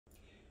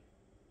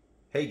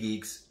Hey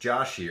geeks,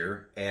 Josh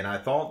here, and I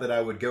thought that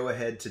I would go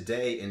ahead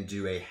today and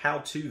do a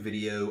how-to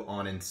video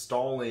on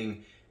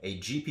installing a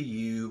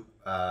GPU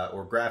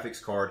or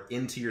graphics card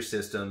into your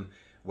system,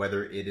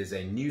 whether it is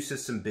a new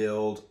system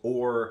build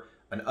or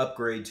an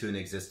upgrade to an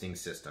existing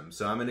system.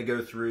 So I'm going to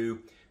go through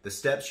the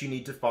steps you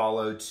need to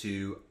follow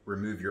to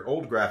remove your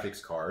old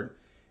graphics card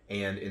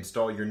and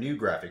install your new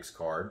graphics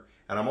card.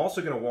 And I'm also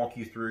going to walk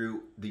you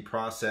through the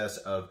process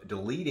of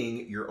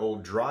deleting your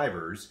old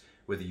drivers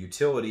with a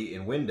utility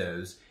in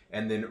Windows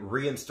and then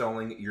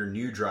reinstalling your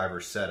new driver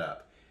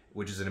setup,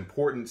 which is an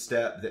important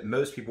step that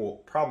most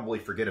people probably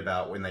forget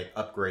about when they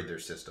upgrade their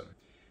system.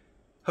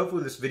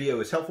 Hopefully this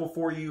video is helpful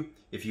for you.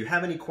 If you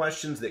have any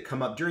questions that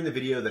come up during the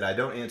video that I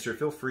don't answer,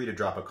 feel free to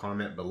drop a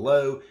comment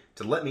below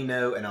to let me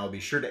know, and I'll be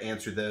sure to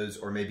answer those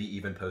or maybe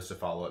even post a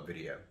follow-up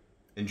video.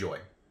 Enjoy.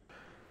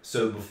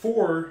 So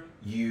before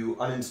you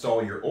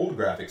uninstall your old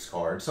graphics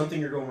card, something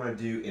you're going to want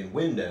to do in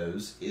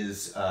Windows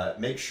is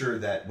make sure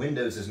that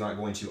Windows is not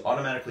going to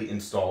automatically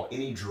install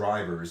any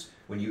drivers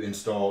when you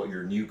install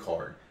your new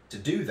card. To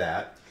do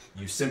that,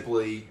 you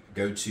simply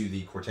go to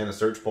the Cortana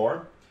search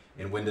bar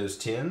in Windows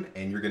 10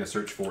 and you're going to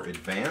search for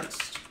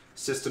Advanced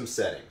System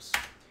Settings.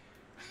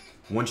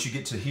 Once you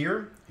get to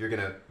here, you're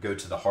going to go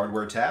to the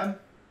Hardware tab.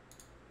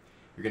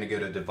 You're going to go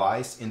to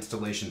Device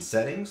Installation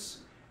Settings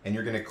and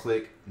you're going to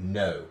click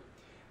No.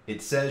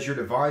 It says your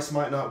device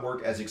might not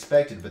work as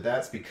expected, but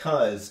that's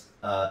because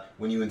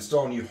when you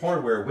install new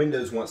hardware,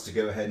 Windows wants to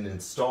go ahead and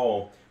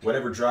install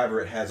whatever driver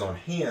it has on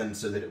hand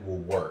so that it will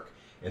work.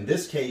 In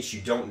this case,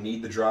 you don't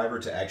need the driver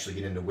to actually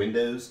get into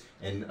Windows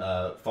and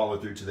follow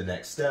through to the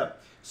next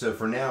step. So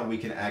for now, we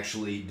can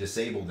actually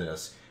disable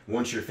this.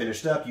 Once you're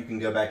finished up, you can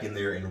go back in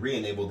there and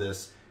re-enable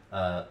this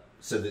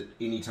so that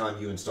anytime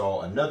you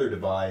install another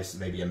device,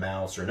 maybe a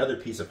mouse or another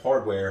piece of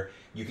hardware,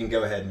 you can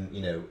go ahead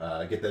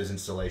and get those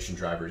installation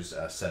drivers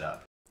set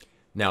up.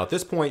 Now at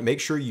this point,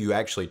 make sure you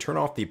actually turn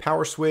off the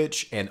power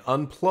switch and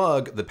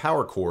unplug the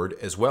power cord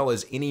as well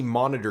as any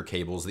monitor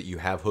cables that you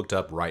have hooked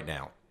up right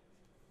now.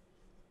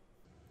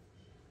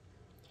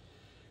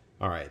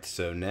 Alright,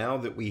 so now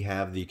that we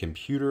have the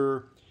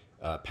computer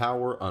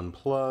power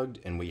unplugged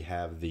and we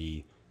have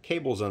the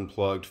cables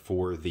unplugged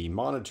for the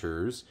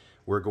monitors,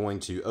 we're going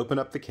to open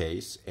up the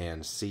case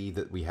and see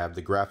that we have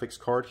the graphics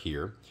card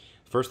here.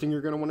 First thing you're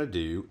going to want to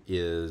do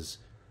is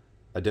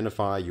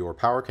identify your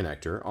power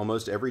connector.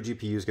 Almost every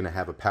GPU is going to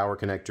have a power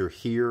connector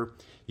here.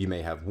 You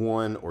may have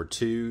one or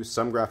two.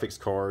 Some graphics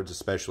cards,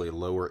 especially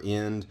lower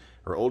end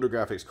or older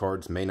graphics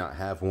cards, may not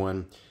have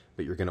one,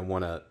 but you're going to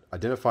want to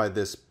identify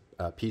this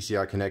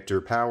PCI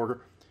connector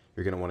power.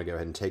 You're going to want to go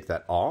ahead and take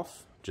that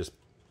off. Just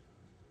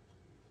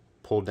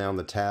pull down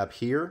the tab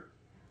here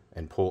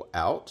and pull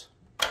out.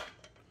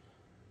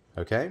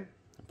 Okay,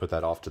 put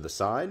that off to the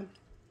side.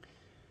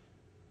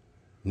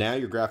 Now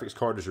your graphics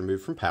card is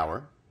removed from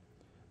power.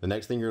 The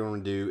next thing you're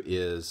going to do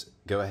is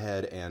go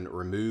ahead and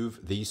remove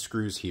these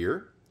screws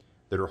here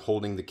that are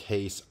holding the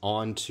case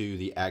onto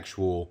the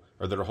actual,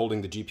 or that are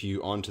holding the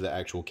GPU onto the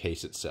actual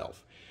case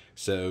itself.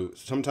 So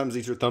sometimes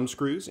these are thumb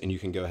screws and you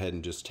can go ahead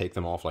and just take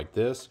them off like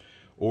this,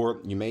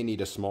 or you may need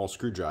a small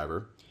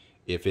screwdriver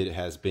if it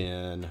has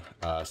been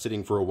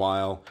sitting for a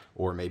while,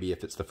 or maybe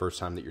if it's the first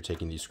time that you're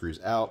taking these screws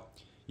out.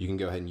 You can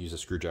go ahead and use a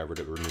screwdriver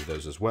to remove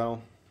those as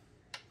well.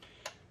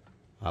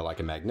 I like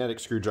a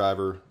magnetic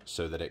screwdriver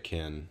so that it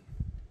can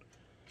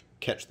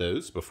catch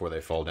those before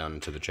they fall down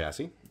into the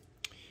chassis.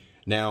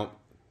 Now,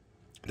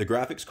 the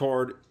graphics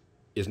card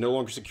is no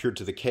longer secured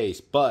to the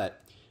case,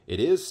 but it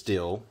is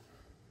still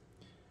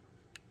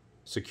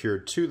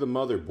secured to the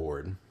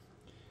motherboard.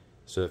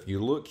 So if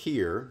you look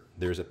here,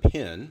 there's a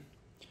pin,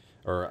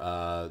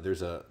 or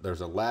there's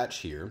a latch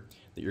here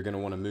that you're going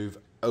to want to move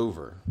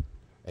over.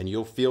 And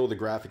you'll feel the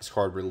graphics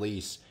card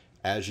release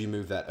as you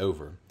move that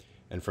over.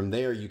 And from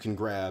there you can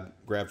grab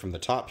from the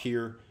top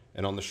here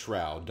and on the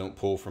shroud. Don't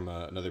pull from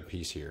another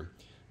piece here.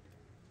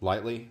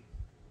 Lightly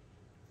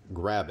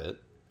grab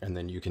it and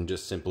then you can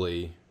just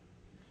simply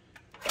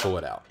pull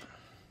it out.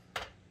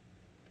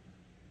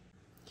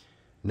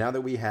 Now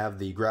that we have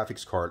the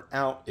graphics card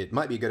out, it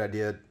might be a good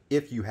idea,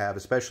 if you have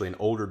especially an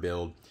older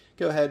build,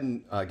 go ahead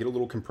and get a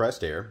little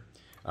compressed air.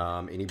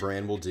 Any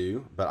brand will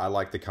do, but I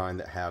like the kind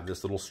that have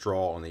this little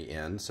straw on the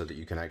end so that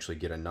you can actually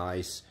get a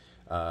nice,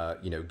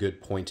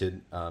 good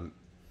pointed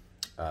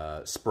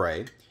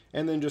spray.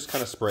 And then just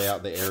kind of spray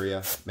out the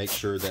area. Make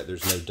sure that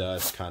there's no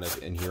dust kind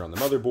of in here on the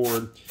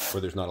motherboard,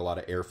 where there's not a lot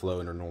of airflow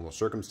under normal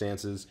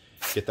circumstances.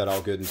 Get that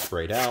all good and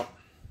sprayed out.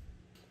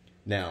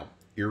 Now,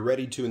 you're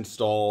ready to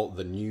install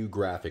the new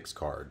graphics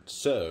card.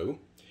 So,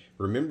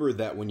 remember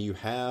that when you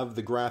have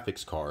the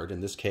graphics card,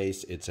 in this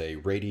case it's a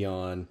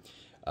Radeon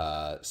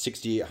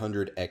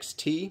 6800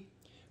 XT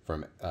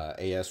from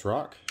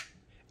ASRock,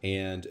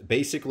 and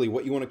basically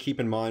what you want to keep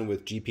in mind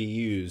with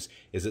GPUs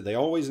is that they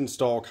always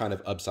install kind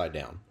of upside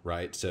down,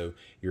 right? So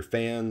your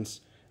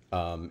fans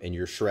and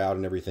your shroud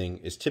and everything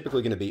is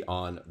typically going to be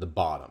on the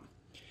bottom.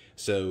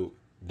 So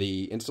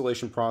the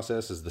installation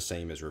process is the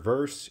same as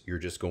reverse. You're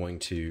just going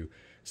to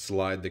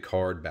slide the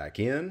card back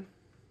in,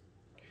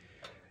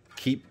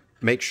 keep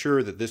make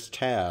sure that this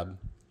tab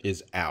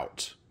is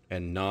out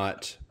and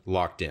not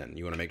locked in.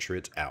 You want to make sure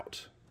it's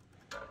out.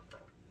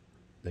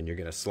 Then you're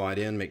going to slide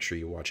in, make sure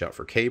you watch out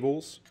for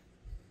cables.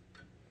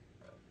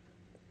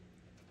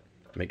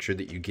 Make sure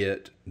that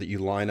you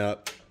line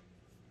up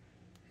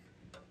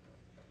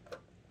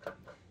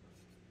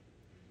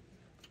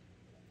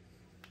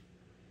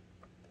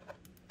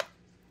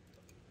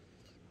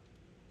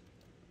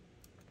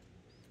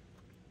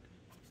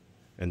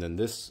and then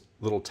this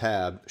little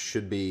tab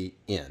should be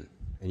in,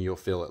 and you'll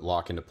feel it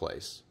lock into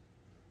place.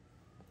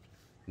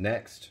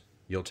 Next,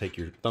 you'll take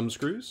your thumb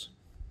screws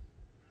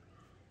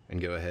and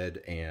go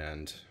ahead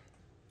and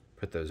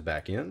put those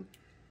back in.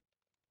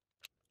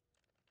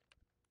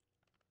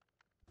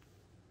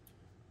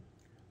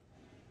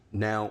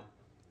 Now,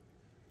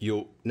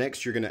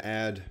 next you're going to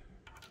add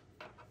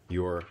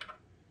your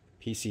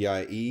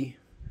PCIe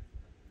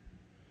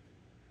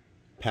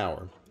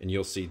power, and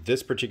you'll see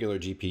this particular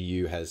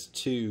GPU has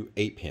two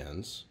 8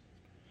 pins,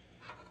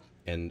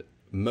 and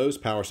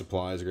most power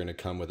supplies are going to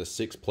come with a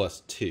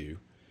 6+2,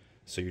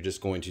 so you're just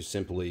going to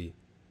simply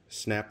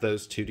snap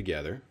those two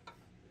together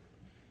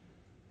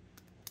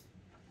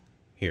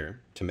here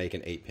to make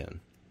an 8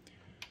 pin.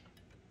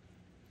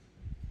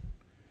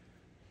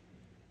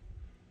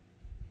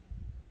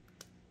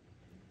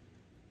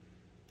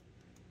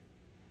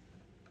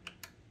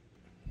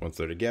 Once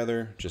they're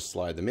together, just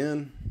slide them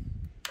in.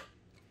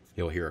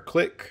 You'll hear a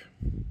click.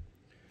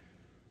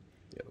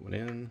 The other one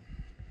in.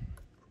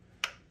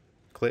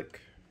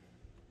 Click.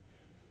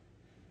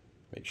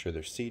 Make sure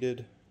they're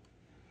seated.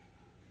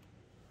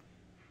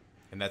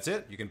 And that's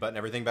it. You can button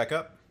everything back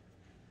up.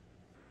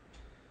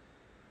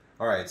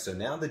 All right, so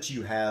now that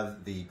you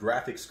have the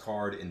graphics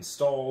card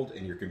installed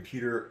and your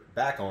computer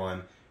back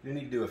on, you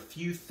need to do a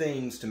few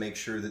things to make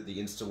sure that the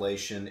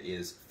installation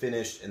is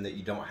finished and that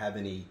you don't have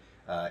any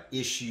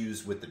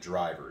issues with the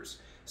drivers.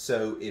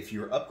 So if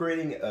you're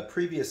upgrading a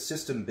previous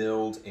system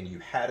build and you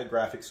had a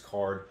graphics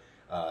card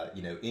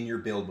in your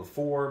build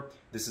before,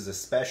 this is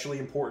especially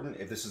important.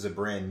 If this is a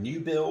brand new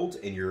build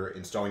and you're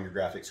installing your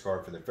graphics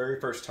card for the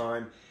very first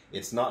time,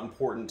 it's not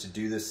important to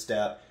do this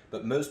step,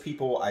 but most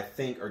people, I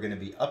think, are going to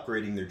be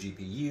upgrading their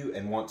GPU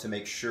and want to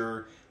make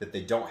sure that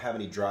they don't have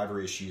any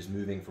driver issues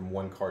moving from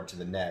one card to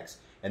the next.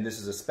 And this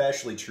is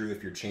especially true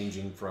if you're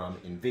changing from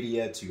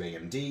NVIDIA to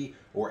AMD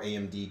or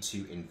AMD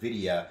to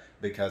NVIDIA,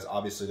 because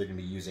obviously they're going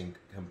to be using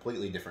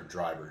completely different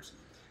drivers.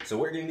 So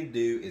what you're going to need to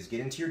do is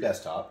get into your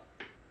desktop.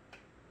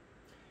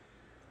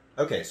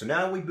 Okay, so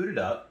now we booted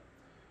up.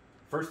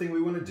 First thing we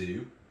want to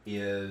do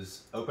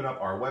is open up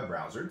our web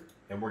browser,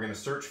 and we're going to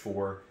search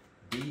for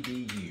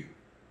BDU.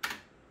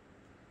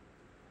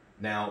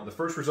 Now, the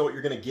first result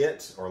you're going to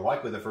get, or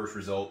likely the first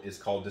result, is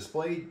called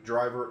Display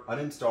Driver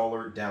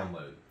Uninstaller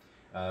Download.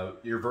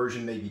 Your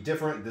version may be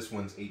different. This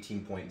one's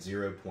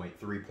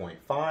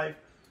 18.0.3.5.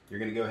 You're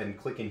going to go ahead and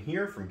click in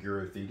here from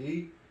Guru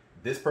 3D.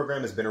 This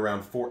program has been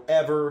around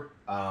forever.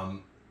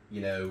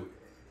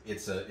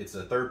 It's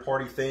a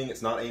third-party thing.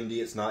 It's not AMD.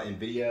 It's not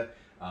NVIDIA.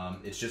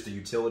 It's just a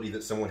utility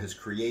that someone has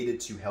created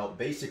to help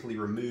basically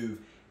remove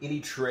any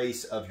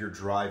trace of your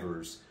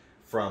drivers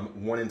from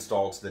one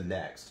install to the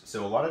next.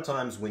 So a lot of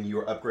times when you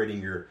are upgrading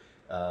your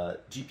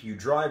GPU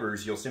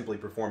drivers, you'll simply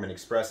perform an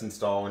express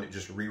install and it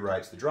just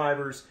rewrites the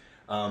drivers.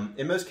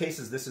 In most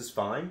cases, this is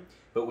fine,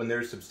 but when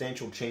there's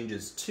substantial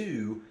changes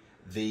to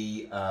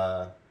the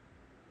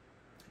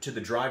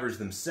drivers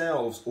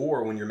themselves,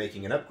 or when you're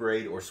making an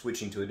upgrade or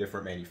switching to a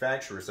different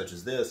manufacturer, such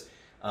as this,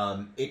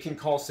 it can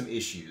cause some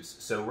issues.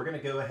 So we're going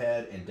to go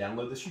ahead and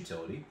download this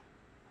utility.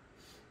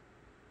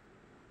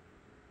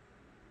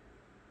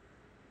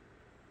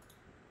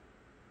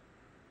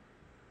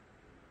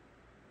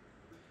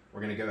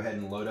 We're going to go ahead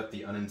and load up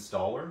the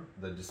uninstaller,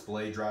 the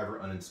display driver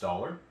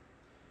uninstaller.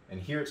 And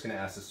here it's going to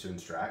ask us to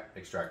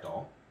extract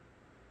all.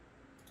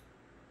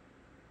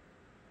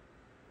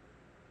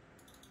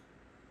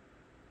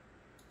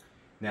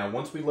 Now,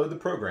 once we load the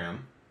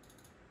program,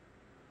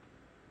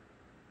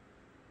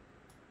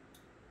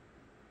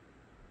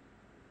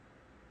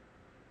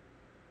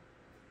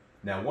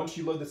 once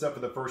you load this up for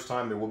the first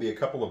time, there will be a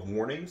couple of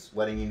warnings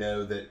letting you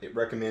know that it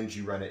recommends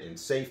you run it in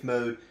safe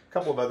mode. A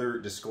couple of other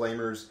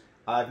disclaimers.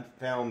 I've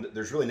found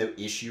there's really no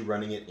issue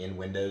running it in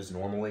Windows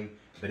normally,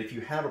 but if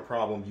you have a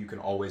problem, you can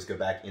always go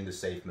back into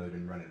safe mode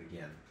and run it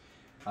again.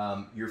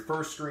 Your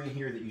first screen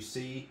here that you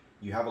see,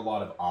 you have a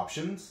lot of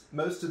options.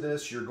 Most of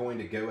this, you're going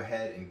to go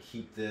ahead and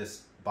keep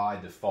this by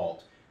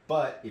default.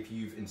 But if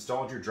you've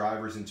installed your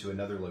drivers into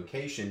another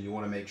location, you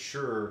want to make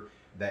sure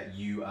that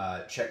you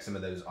check some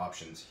of those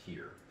options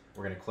here.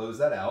 We're going to close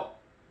that out.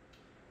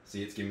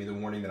 See, it's giving me the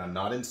warning that I'm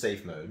not in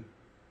safe mode.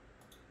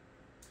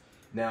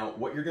 Now,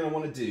 what you're going to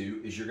want to do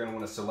is you're going to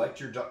want to select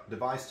your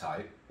device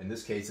type. In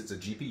this case, it's a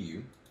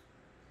GPU.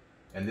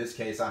 In this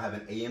case, I have an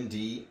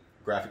AMD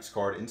graphics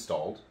card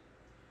installed.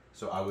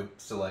 So I would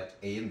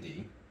select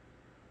AMD.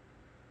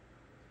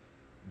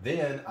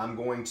 Then I'm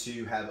going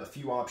to have a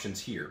few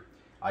options here.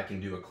 I can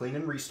do a clean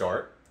and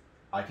restart.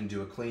 I can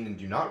do a clean and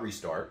do not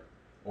restart.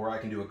 Or I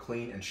can do a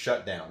clean and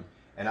shut down.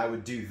 And I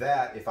would do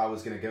that if I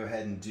was going to go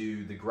ahead and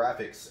do the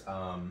graphics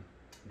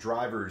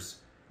drivers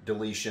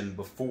deletion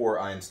before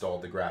I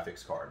installed the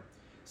graphics card.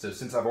 So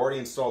since I've already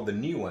installed the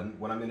new one,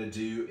 what I'm going to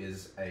do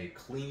is a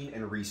clean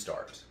and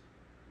restart.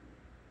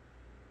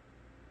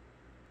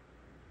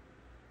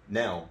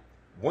 Now,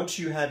 once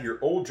you have your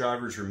old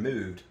drivers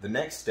removed, the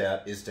next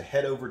step is to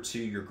head over to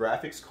your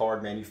graphics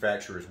card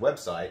manufacturer's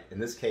website. In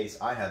this case,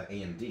 I have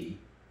AMD.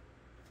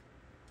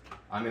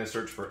 I'm going to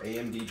search for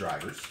AMD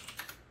drivers.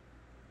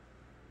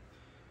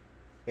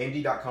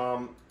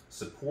 AMD.com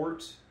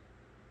support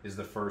is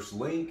the first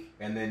link,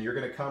 and then you're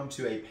going to come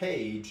to a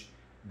page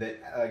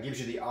that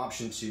gives you the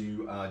option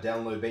to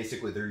download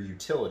basically their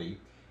utility,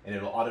 and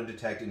it'll auto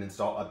detect and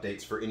install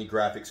updates for any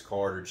graphics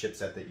card or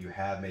chipset that you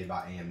have made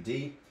by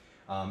AMD.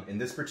 In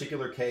this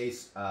particular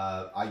case,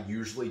 I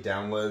usually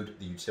download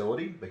the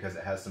utility because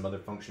it has some other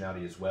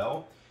functionality as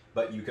well,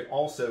 but you can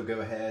also go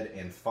ahead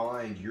and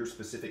find your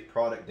specific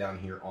product down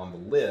here on the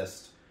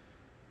list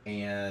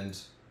and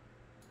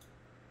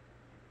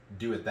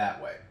do it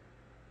that way.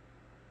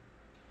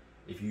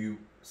 If you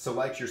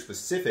select your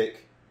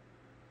specific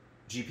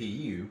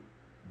GPU,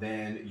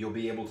 then you'll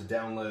be able to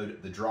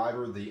download the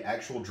driver, the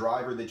actual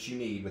driver that you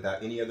need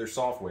without any other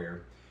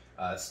software,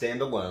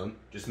 standalone.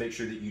 Just make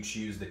sure that you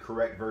choose the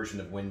correct version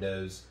of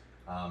Windows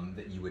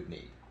that you would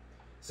need.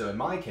 So in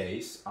my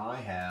case, I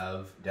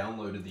have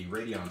downloaded the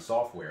Radeon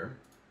software,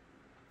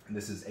 and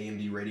this is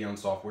AMD Radeon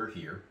software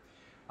here.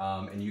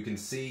 And you can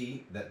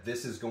see that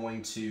this is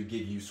going to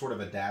give you sort of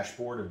a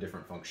dashboard of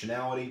different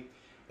functionality.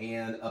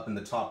 And up in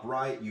the top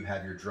right, you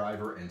have your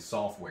driver and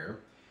software.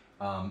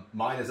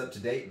 Mine is up to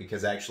date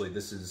because actually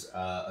this is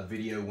a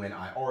video when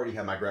I already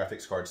have my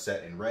graphics card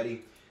set and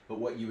ready. But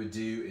what you would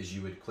do is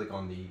you would click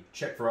on the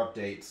check for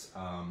updates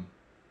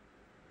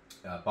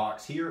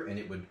box here, and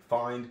it would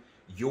find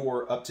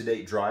your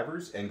up-to-date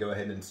drivers and go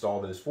ahead and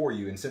install those for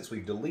you. And since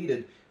we've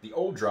deleted the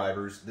old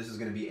drivers, this is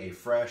going to be a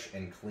fresh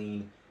and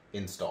clean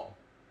install.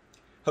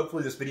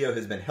 Hopefully this video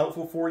has been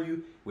helpful for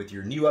you with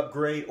your new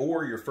upgrade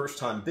or your first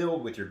time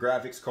build with your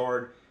graphics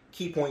card.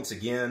 Key points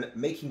again,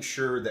 making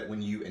sure that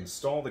when you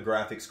install the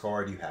graphics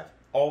card, you have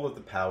all of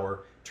the power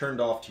turned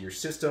off to your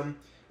system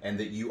and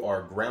that you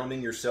are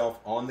grounding yourself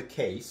on the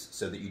case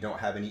so that you don't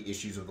have any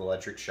issues with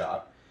electric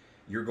shock.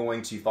 You're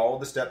going to follow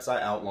the steps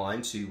I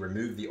outlined to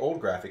remove the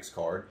old graphics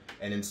card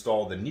and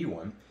install the new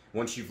one.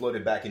 Once you've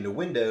loaded back into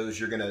Windows,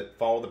 you're going to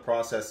follow the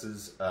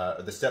processes,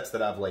 the steps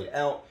that I've laid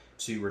out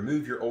to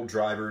remove your old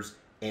drivers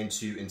and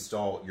to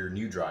install your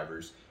new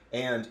drivers.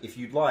 And if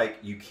you'd like,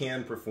 you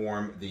can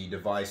perform the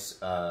device,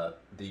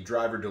 the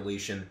driver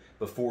deletion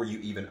before you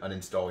even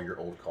uninstall your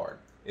old card.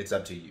 It's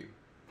up to you.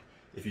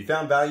 If you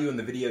found value in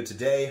the video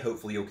today,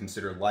 hopefully you'll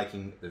consider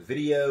liking the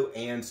video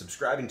and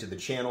subscribing to the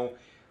channel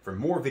for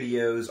more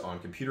videos on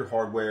computer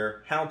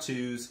hardware,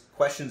 how-tos,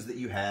 questions that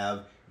you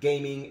have,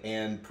 gaming,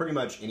 and pretty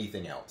much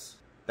anything else.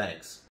 Thanks.